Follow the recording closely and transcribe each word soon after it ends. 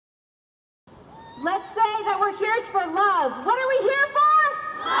Let's say that we're here for love. What are we here for?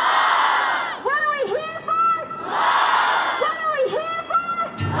 Love! What are we here for? Love! What are we here for?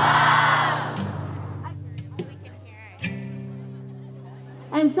 Love!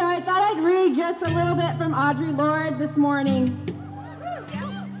 And so I thought I'd read just a little bit from Audre Lorde this morning.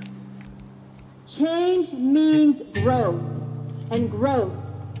 Change means growth, and growth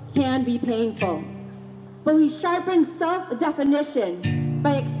can be painful. But we sharpen self-definition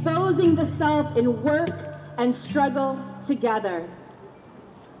by exposing the self in work and struggle together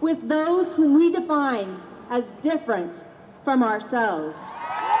with those whom we define as different from ourselves.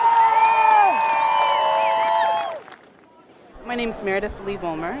 My name is Meredith Lee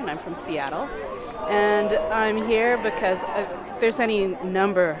Volmer, and I'm from Seattle. And I'm here because there's any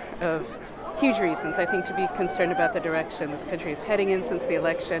number of huge reasons, I think, to be concerned about the direction that the country is heading in since the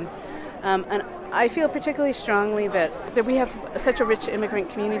election. And I feel particularly strongly that we have such a rich immigrant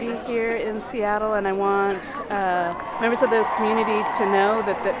community here in Seattle, and I want members of this community to know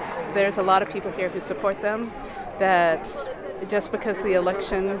that there's a lot of people here who support them, that just because the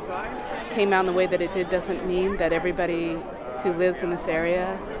election came out in the way that it did doesn't mean that everybody who lives in this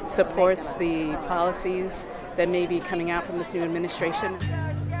area supports the policies that may be coming out from this new administration.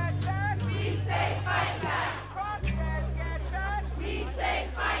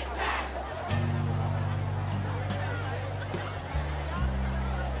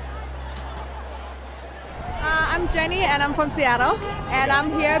 I'm Jenny and I'm from Seattle, and I'm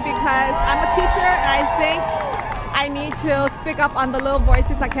here because I'm a teacher and I think I need to speak up on the little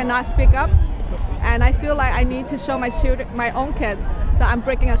voices that cannot speak up, and I feel like I need to show my own kids that I'm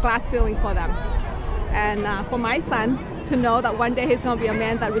breaking a glass ceiling for them, and for my son to know that one day he's going to be a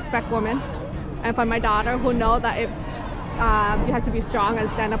man that respects women, and for my daughter who know that if you have to be strong and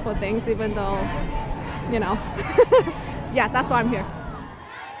stand up for things even though, you know, yeah, that's why I'm here.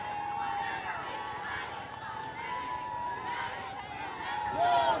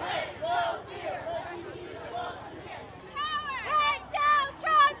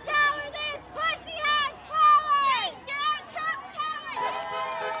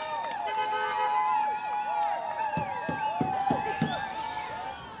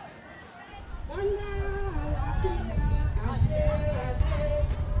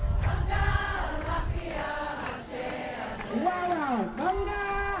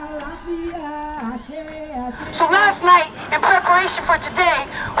 So last night, in preparation for today,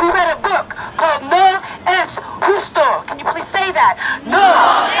 we read a book called No es justo. Can you please say that?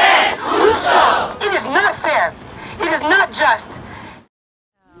 No es justo. It is not fair. It is not just.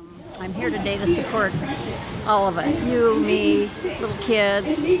 I'm here today to support all of us, you, me, little kids,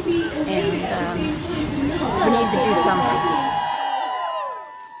 and we need to do something.